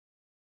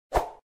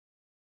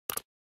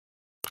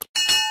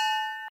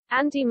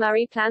Andy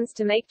Murray plans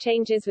to make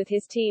changes with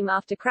his team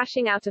after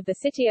crashing out of the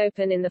Citi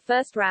Open in the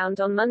first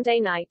round on Monday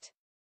night.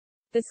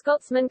 The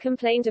Scotsman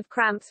complained of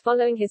cramps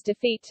following his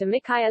defeat to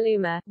Mikael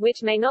Ymer,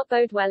 which may not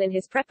bode well in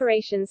his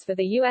preparations for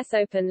the US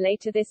Open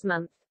later this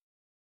month.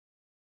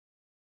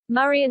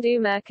 Murray and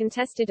Ymer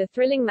contested a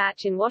thrilling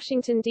match in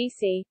Washington,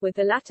 D.C., with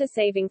the latter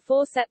saving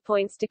 4 set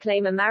points to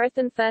claim a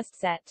marathon first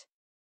set.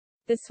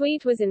 The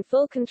Swede was in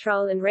full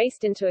control and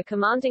raced into a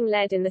commanding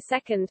lead in the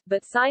second,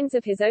 but signs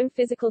of his own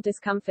physical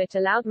discomfort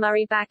allowed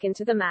Murray back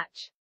into the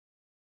match.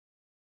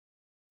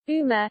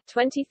 Ymer,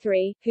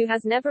 23, who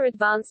has never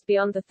advanced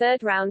beyond the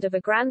third round of a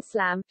Grand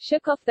Slam,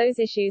 shook off those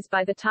issues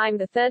by the time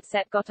the third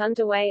set got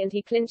underway and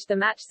he clinched the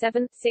match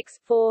 7-6,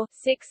 4,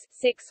 6,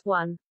 6,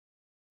 1.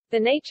 The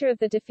nature of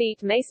the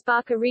defeat may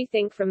spark a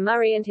rethink from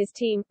Murray and his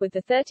team, with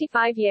the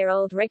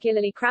 35-year-old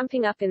regularly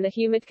cramping up in the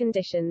humid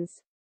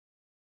conditions.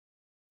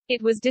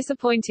 "It was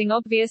disappointing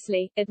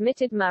obviously,"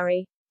 admitted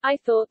Murray. "I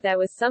thought there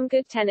was some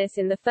good tennis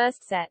in the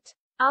first set.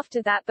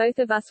 After that both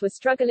of us were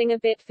struggling a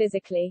bit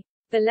physically.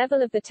 The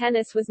level of the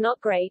tennis was not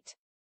great.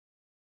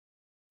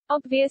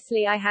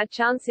 Obviously I had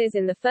chances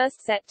in the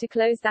first set to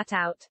close that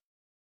out.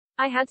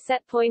 I had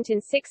set point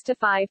in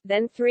 6-5,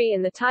 then 3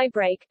 in the tie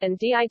break, and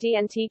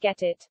didn't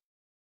get it.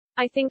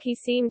 I think he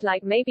seemed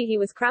like maybe he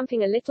was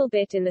cramping a little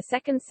bit in the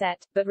second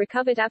set, but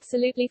recovered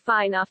absolutely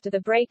fine after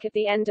the break at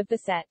the end of the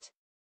set.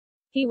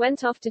 He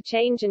went off to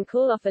change and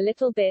cool off a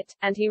little bit,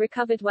 and he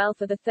recovered well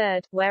for the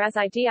third, whereas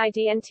I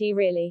didn't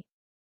really.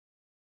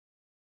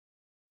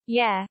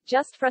 Yeah,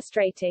 just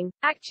frustrating.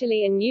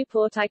 Actually in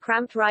Newport I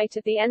cramped right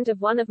at the end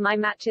of one of my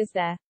matches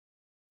there.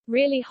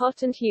 Really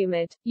hot and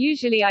humid.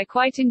 Usually I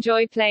quite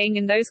enjoy playing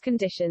in those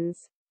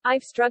conditions.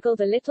 I've struggled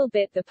a little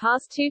bit the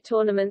past 2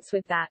 tournaments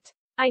with that.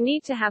 I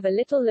need to have a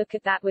little look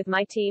at that with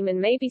my team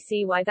and maybe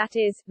see why that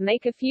is,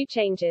 make a few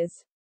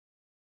changes."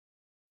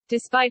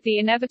 Despite the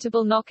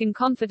inevitable knock in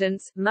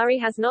confidence, Murray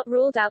has not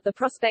ruled out the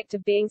prospect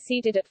of being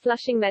seeded at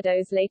Flushing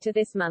Meadows later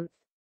this month.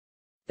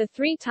 The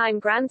 3-time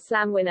Grand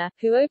Slam winner,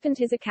 who opened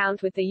his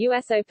account with the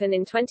US Open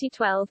in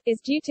 2012, is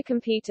due to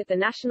compete at the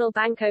National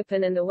Bank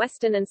Open and the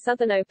Western and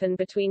Southern Open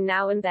between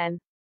now and then.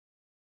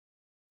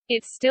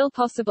 "It's still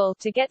possible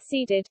to get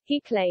seeded," he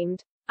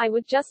claimed. "I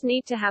would just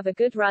need to have a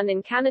good run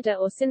in Canada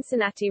or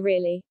Cincinnati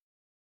really.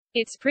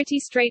 It's pretty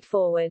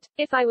straightforward.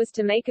 If I was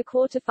to make a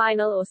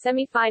quarterfinal or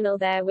semifinal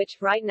there, which,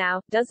 right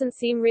now, doesn't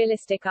seem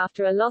realistic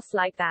after a loss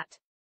like that.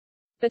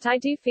 But I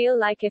do feel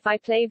like if I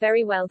play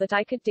very well that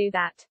I could do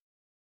that.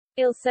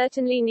 I'll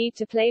certainly need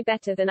to play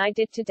better than I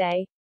did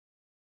today."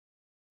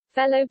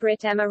 Fellow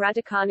Brit Emma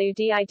Raducanu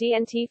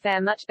didn't fare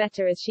much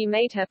better as she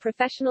made her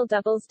professional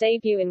doubles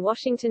debut in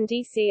Washington,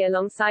 D.C.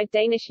 alongside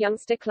Danish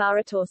youngster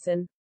Clara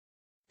Tauson.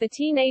 The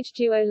teenage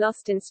duo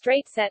lost in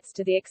straight sets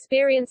to the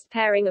experienced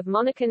pairing of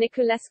Monica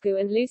Niculescu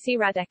and Lucy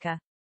Radecka.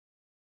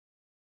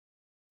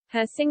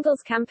 Her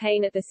singles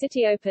campaign at the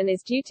Citi Open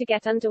is due to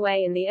get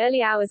underway in the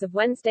early hours of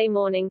Wednesday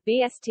morning,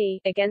 BST,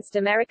 against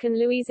American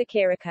Louisa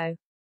Kiriko.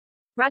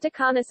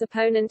 Raducanu's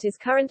opponent is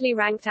currently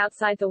ranked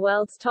outside the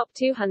world's top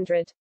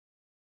 200.